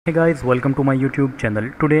Hey guys, welcome to my YouTube channel.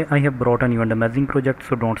 Today I have brought a new and amazing project,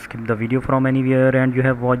 so don't skip the video from anywhere and you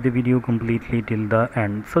have watched the video completely till the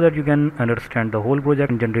end so that you can understand the whole project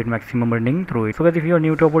and generate maximum earning through it. So guys, if you are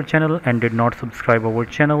new to our channel and did not subscribe our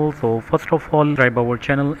channel, so first of all subscribe our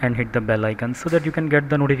channel and hit the bell icon so that you can get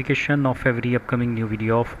the notification of every upcoming new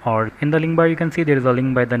video of ours. In the link bar you can see there is a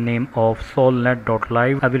link by the name of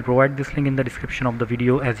solnet.live. I will provide this link in the description of the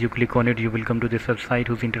video. As you click on it, you will come to this website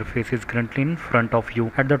whose interface is currently in front of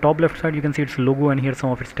you. At the top left side you can see its logo and here some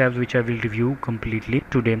of its tabs which I will review completely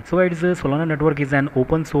today. So guys, Solana network is an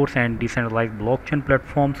open source and decentralized blockchain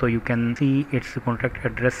platform. So you can see its contact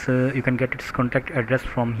address, you can get its contact address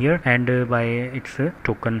from here and buy its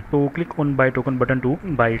token. So click on buy token button to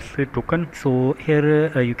buy its token. So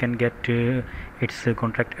here you can get its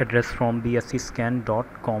contact address from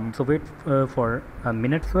bscscan.com. so wait for a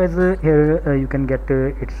minute. So as here you can get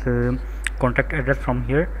its contact address from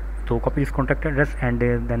here. So copy this contact address and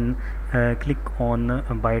then click on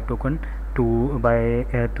buy token to buy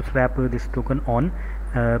to swap this token on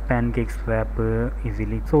pancake swap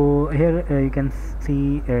easily. So here you can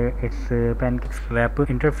see its pancake swap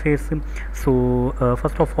interface. So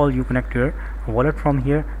first of all you connect your wallet from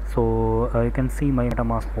here. So you can see my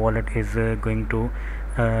MetaMask wallet is going to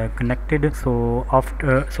connected. So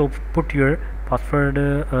after put your password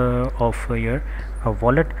of your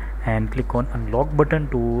wallet and click on unlock button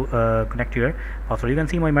to connect your password. You can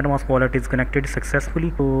see my MetaMask wallet is connected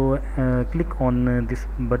successfully. So click on this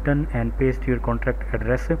button and paste your contact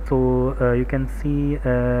address. So you can see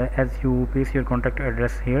as you paste your contact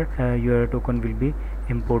address here, your token will be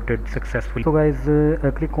imported successfully. So guys,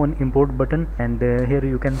 click on import button and here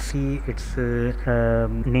you can see its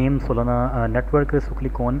name Solana network. So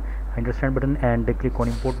click on understand button and click on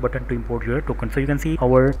import button to import your token. So you can see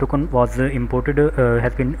our token was imported,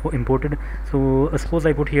 has been imported. So suppose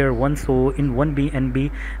I put here 1, so in 1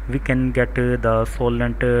 BNB we can get the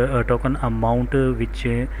Solnet token amount which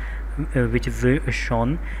is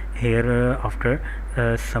shown here after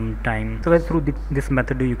some time. So guys, through this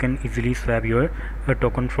method you can easily swap your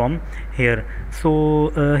token from here.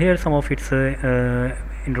 So here some of its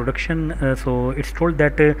introduction. So it's told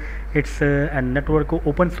that it's a network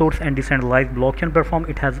open source and decentralized blockchain platform.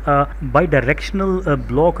 It has a bidirectional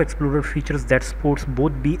block explorer features that supports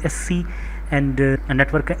both BSC and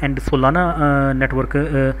network and Solana network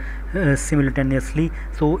simultaneously.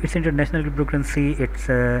 So its international cryptocurrency, it's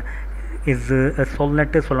is a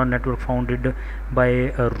Solana network founded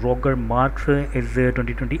by Roger Marx is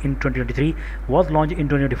 2023, was launched in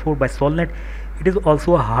 2024 by Solnet. It is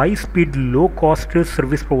also a high-speed, low-cost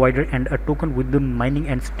service provider and a token with the mining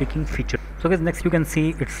and staking feature. So guys, next you can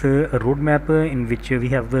see it's a roadmap in which we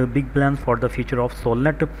have the big plans for the future of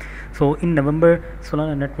Solnet. So in November,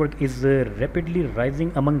 Solana network is rapidly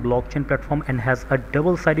rising among blockchain platform and has a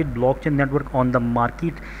double-sided blockchain network on the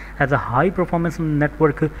market, has a high-performance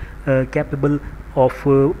network capable of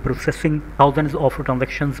processing thousands of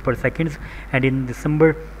transactions per second. And in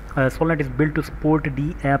December, Solnet is built to support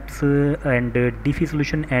DApps and DeFi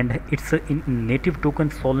solution, and its native token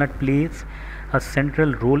Solnet plays a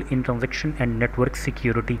central role in transaction and network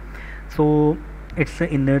security. So it's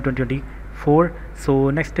in 2024. So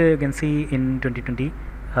next you can see in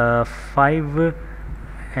 2025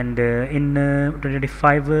 and in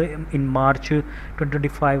 2025 in March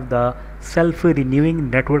 2025 the self-renewing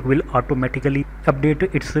network will automatically update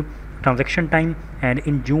its transaction time. And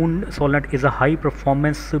in June, Solnet is a high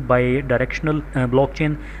performance bi-directional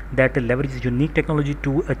blockchain that leverages unique technology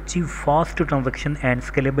to achieve fast transaction and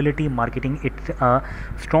scalability marketing. It's a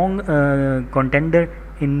strong contender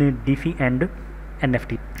in DeFi and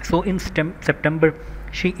NFT. So in September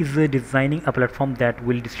she is designing a platform that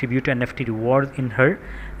will distribute NFT rewards in her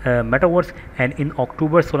metaverse, and in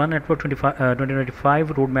October Solana Network 2025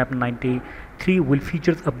 roadmap 93 will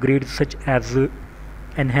feature upgrades such as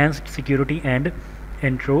enhanced security and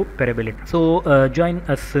interoperability. So join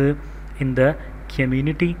us in the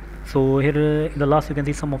community. So here in the last you can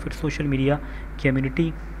see some of its social media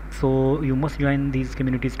community. So you must join these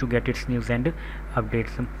communities to get its news and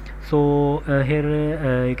updates. So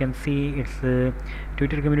here you can see its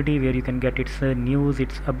Twitter community where you can get its news,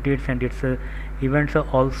 its updates and its events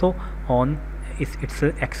also on its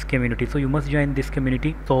X community. So you must join this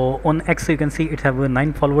community. So on X you can see it have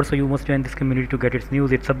 9 followers, so you must join this community to get its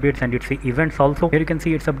news, its updates and its events also. Here you can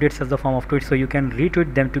see its updates as the form of tweets, so you can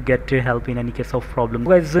retweet them to get help in any case of problem.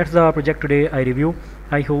 Guys, that's the project today I review.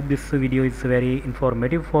 I hope this video is very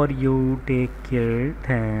informative for you. Take care.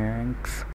 Thanks.